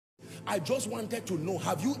I just wanted to know,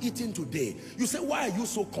 have you eaten today? You say, why are you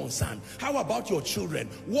so concerned? How about your children?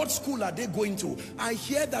 What school are they going to? I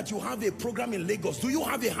hear that you have a program in Lagos. Do you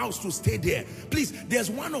have a house to stay there? Please,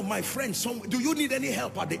 there's one of my friends. Do you need any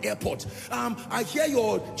help at the airport? I hear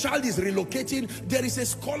your child is relocating. There is a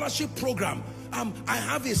scholarship program. I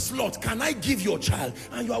have a slot. Can I give your child?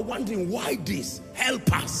 And you are wondering, why this?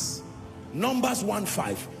 Help us. Numbers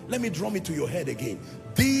 1:5. Let me drum it to your head again.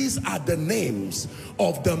 These are the names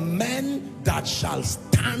of the men that shall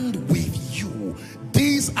stand with you.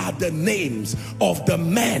 These are the names of the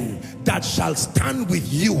men that shall stand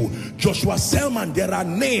with you. Joshua Selman, there are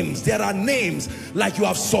names like you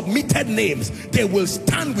have submitted names. They will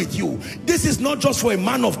stand with you. This is not just for a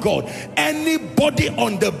man of God. Anybody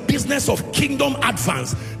on the business of kingdom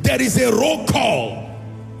advance, there is a roll call.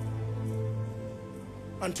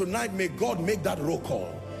 And tonight, may God make that roll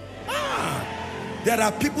call. There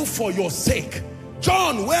are people for your sake.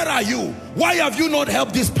 John, where are you? Why have you not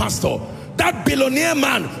helped this pastor? That billionaire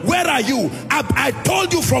man, where are you? I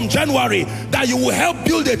told you from January that you will help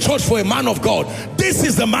build a church for a man of God. This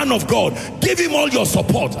is the man of God. Give him all your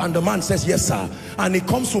support. And the man says, yes, sir. And he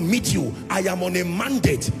comes to meet you. I am on a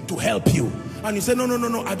mandate to help you. And you say, no,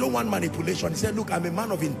 I don't want manipulation. He said, look, I'm a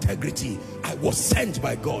man of integrity. I was sent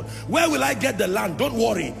by God. Where will I get the land? Don't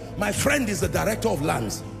worry. My friend is the director of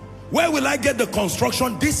lands. Where will I get the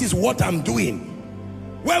construction? This is what I'm doing.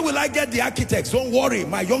 Where will I get the architects? Don't worry.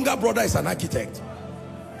 My younger brother is an architect.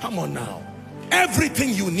 Come on now.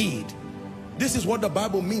 Everything you need. This is what the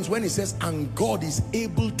Bible means when it says, and God is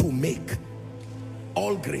able to make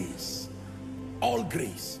all grace,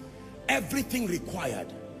 everything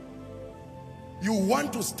required. You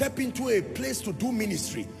want to step into a place to do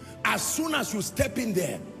ministry. As soon as you step in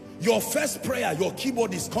there, your first prayer, your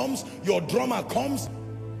keyboardist comes, your drummer comes.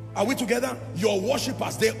 Are we together? Your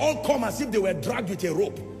worshipers, they all come as if they were dragged with a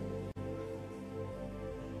rope.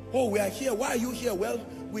 Oh, we are here. Why are you here? Well,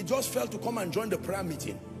 we just felt to come and join the prayer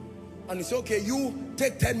meeting. And you say, okay, you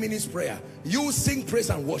take 10 minutes prayer. You sing praise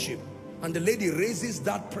and worship. And the lady raises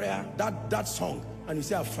that prayer, that song. And you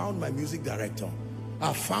say, I found my music director.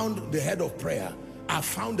 I found the head of prayer. I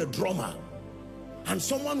found the drummer. And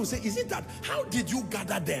someone will say, is it that? How did you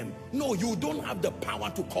gather them? No, you don't have the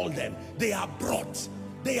power to call them. They are brought.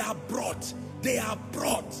 They are brought. They are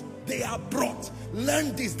brought. They are brought.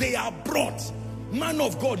 Learn this. They are brought. Man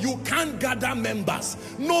of God, you can't gather members.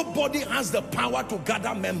 Nobody has the power to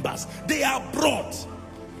gather members. They are brought.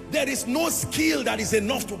 There is no skill that is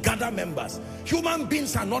enough to gather members. Human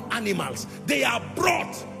beings are not animals. They are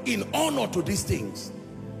brought in honor to these things.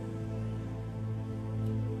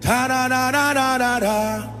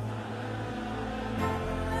 Ta-da-da-da-da-da-da.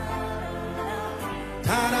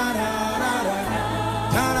 Ta-da-da-da-da-da.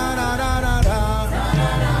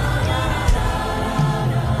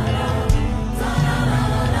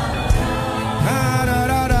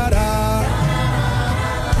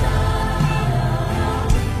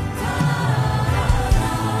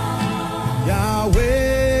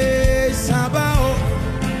 Yahweh Sabaoth,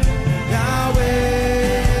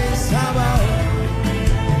 Yahweh Sabaoth,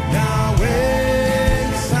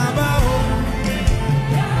 Yahweh Sabaoth,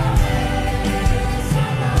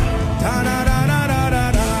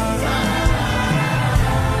 ta-da-da-da-da-da.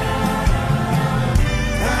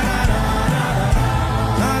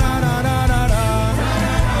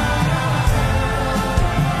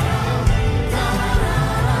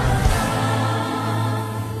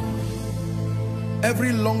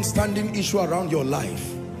 Every long-standing issue around your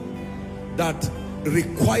life that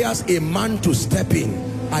requires a man to step in,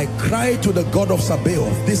 I cry to the God of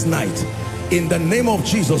Sabaoth this night, in the name of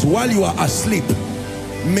Jesus, while you are asleep,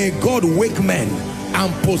 may God wake men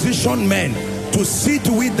and position men to see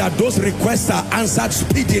to it that those requests are answered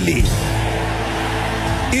speedily.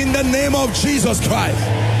 In the name of Jesus Christ.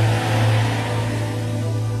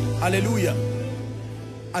 Hallelujah.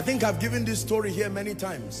 I think I've given this story here many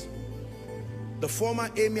times. The former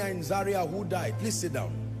emir in Zaria who died, please sit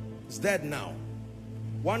down, is dead now.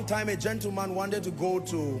 One time a gentleman wanted to go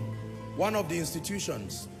to one of the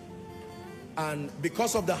institutions, and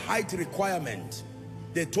because of the height requirement,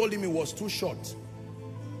 they told him he was too short.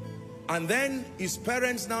 And then his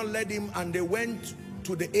parents now led him and they went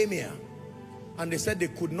to the emir, and they said they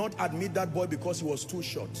could not admit that boy because he was too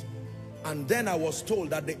short. And then I was told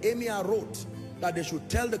that the emir wrote that they should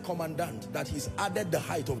tell the commandant that he's added the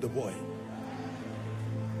height of the boy.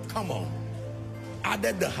 Come on.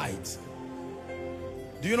 Added the height.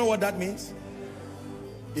 Do you know what that means?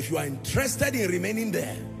 If you are interested in remaining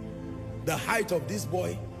there, the height of this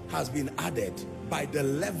boy has been added by the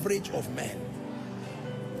leverage of men.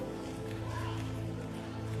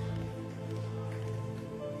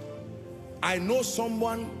 I know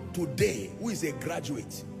someone today who is a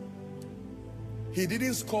graduate. He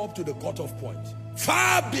didn't score up to the cutoff point.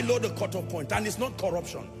 Far below the cutoff point. And it's not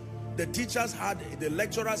corruption. The teachers had, the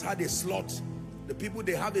lecturers had a slot. The people,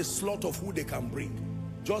 they have a slot of who they can bring.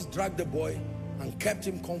 Just drag the boy and kept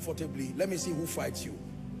him comfortably. Let me see who fights you.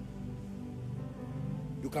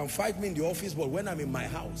 You can fight me in the office, but when I'm in my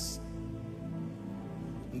house.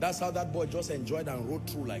 And that's how that boy just enjoyed and rode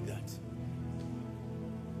through like that.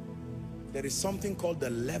 There is something called the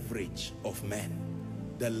leverage of men.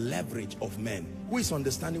 The leverage of men. Who is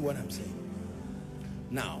understanding what I'm saying?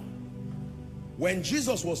 Now, when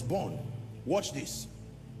Jesus was born, watch this.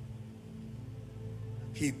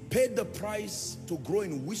 He paid the price to grow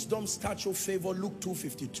in wisdom, stature, favor, Luke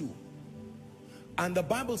 2:52. And the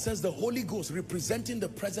Bible says the Holy Ghost, representing the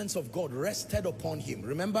presence of God, rested upon him.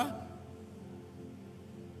 Remember?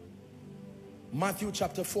 Matthew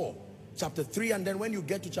chapter 4, chapter 3, and then when you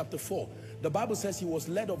get to chapter 4, the Bible says he was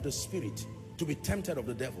led of the Spirit to be tempted of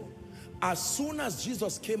the devil. As soon as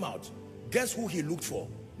Jesus came out, guess who he looked for?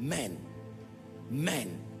 Men.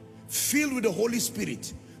 Men. Filled with the Holy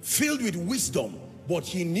Spirit, filled with wisdom, but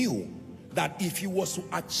he knew that if he was to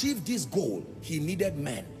achieve this goal, he needed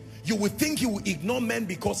men. You would think he would ignore men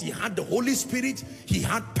because he had the Holy Spirit, he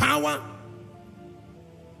had power.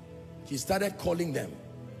 He started calling them.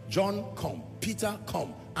 John, come. Peter,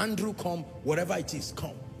 come. Andrew, come. Whatever it is,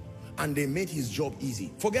 come. And they made his job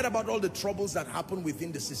easy. Forget about all the troubles that happened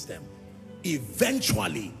within the system.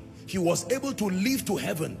 Eventually, he was able to live to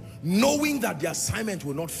heaven, knowing that the assignment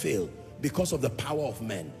will not fail because of the power of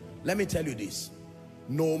men. Let me tell you this.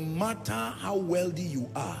 No matter how wealthy you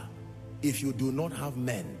are, if you do not have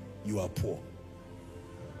men, you are poor.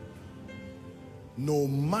 No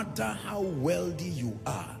matter how wealthy you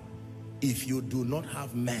are, if you do not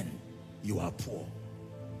have men, you are poor.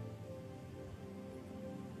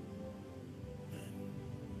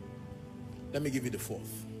 Let me give you the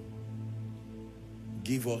fourth.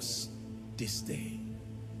 Give us this day.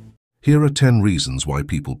 Here are 10 reasons why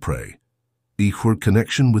people pray. Equal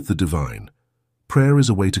connection with the divine. Prayer is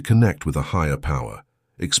a way to connect with a higher power,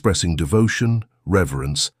 expressing devotion,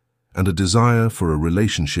 reverence, and a desire for a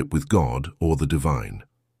relationship with God or the divine.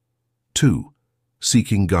 2.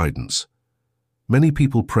 Seeking guidance. Many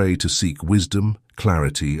people pray to seek wisdom,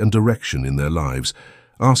 clarity, and direction in their lives,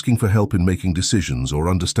 asking for help in making decisions or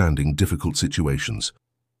understanding difficult situations.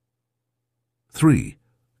 3.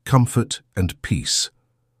 Comfort and peace.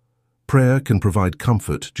 Prayer can provide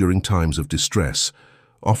comfort during times of distress,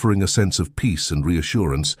 offering a sense of peace and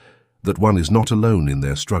reassurance that one is not alone in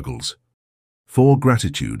their struggles. 4.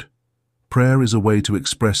 Gratitude. Prayer is a way to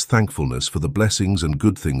express thankfulness for the blessings and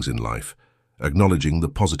good things in life, acknowledging the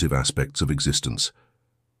positive aspects of existence.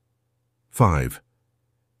 5.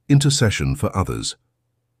 Intercession for others.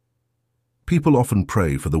 People often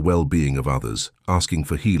pray for the well-being of others, asking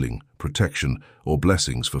for healing, protection, or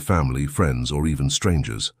blessings for family, friends, or even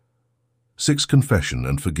strangers. 6. Confession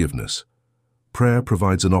and forgiveness. Prayer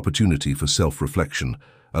provides an opportunity for self-reflection,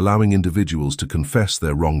 allowing individuals to confess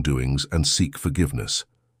their wrongdoings and seek forgiveness,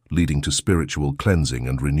 leading to spiritual cleansing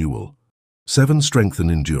and renewal. 7. Strength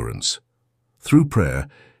and endurance. Through prayer,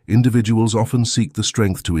 individuals often seek the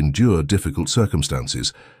strength to endure difficult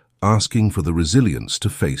circumstances, asking for the resilience to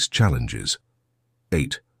face challenges.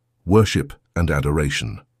 8. Worship and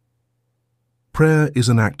adoration. Prayer is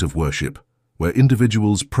an act of worship, where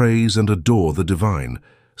individuals praise and adore the divine,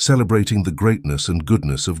 celebrating the greatness and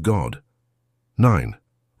goodness of God. 9.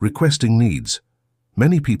 Requesting needs.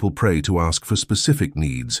 Many people pray to ask for specific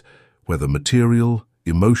needs, whether material,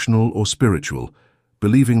 emotional, or spiritual,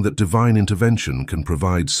 believing that divine intervention can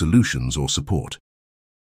provide solutions or support.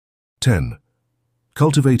 10.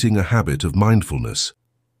 Cultivating a habit of mindfulness.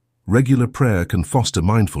 Regular prayer can foster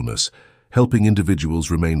mindfulness, helping individuals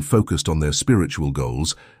remain focused on their spiritual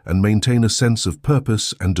goals and maintain a sense of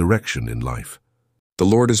purpose and direction in life. The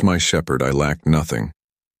Lord is my shepherd, I lack nothing.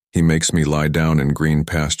 He makes me lie down in green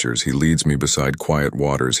pastures, He leads me beside quiet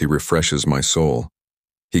waters, He refreshes my soul.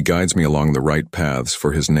 He guides me along the right paths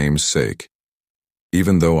for His name's sake.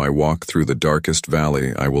 Even though I walk through the darkest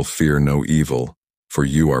valley, I will fear no evil, for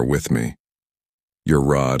You are with me. Your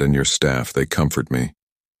rod and Your staff, they comfort me.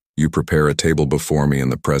 You prepare a table before me in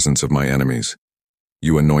the presence of my enemies.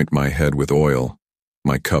 You anoint my head with oil,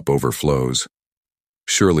 my cup overflows.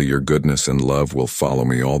 Surely Your goodness and love will follow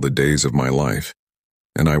me all the days of my life,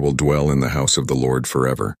 and I will dwell in the house of the Lord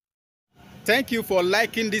forever. Thank you for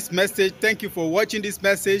liking this message. Thank you for watching this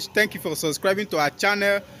message. Thank you for subscribing to our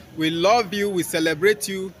channel. We love you. We celebrate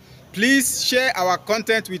you. Please share our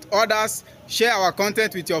content with others. Share our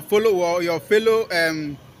content with your follower, your fellow,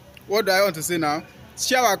 what do I want to say now?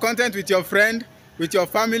 Share our content with your friend, with your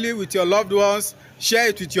family, with your loved ones. Share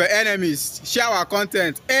it with your enemies. Share our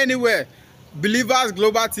content anywhere. Believers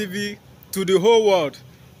Global TV to the whole world.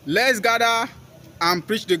 Let's gather and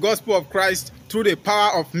preach the gospel of Christ through the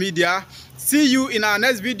power of media. See you in our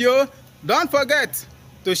next video. Don't forget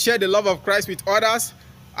to share the love of Christ with others,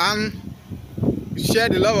 and share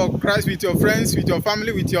the love of Christ with your friends, with your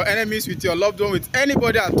family, with your enemies, with your loved one, with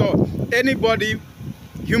anybody at all. Anybody,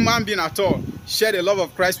 human being at all. Share the love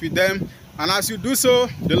of Christ with them. And as you do so,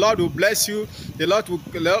 the Lord will bless you. The Lord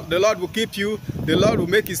will keep you. The Lord will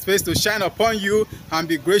make his face to shine upon you and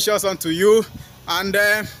be gracious unto you. And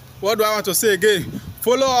what do I want to say again?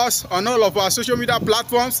 Follow us on all of our social media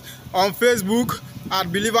platforms, on Facebook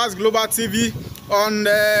at Believers Global TV, on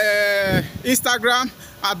Instagram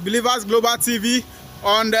at Believers Global TV,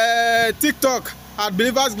 on TikTok at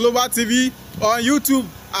Believers Global TV, on YouTube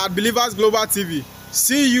at Believers Global TV.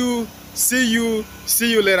 See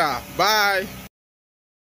you later. Bye.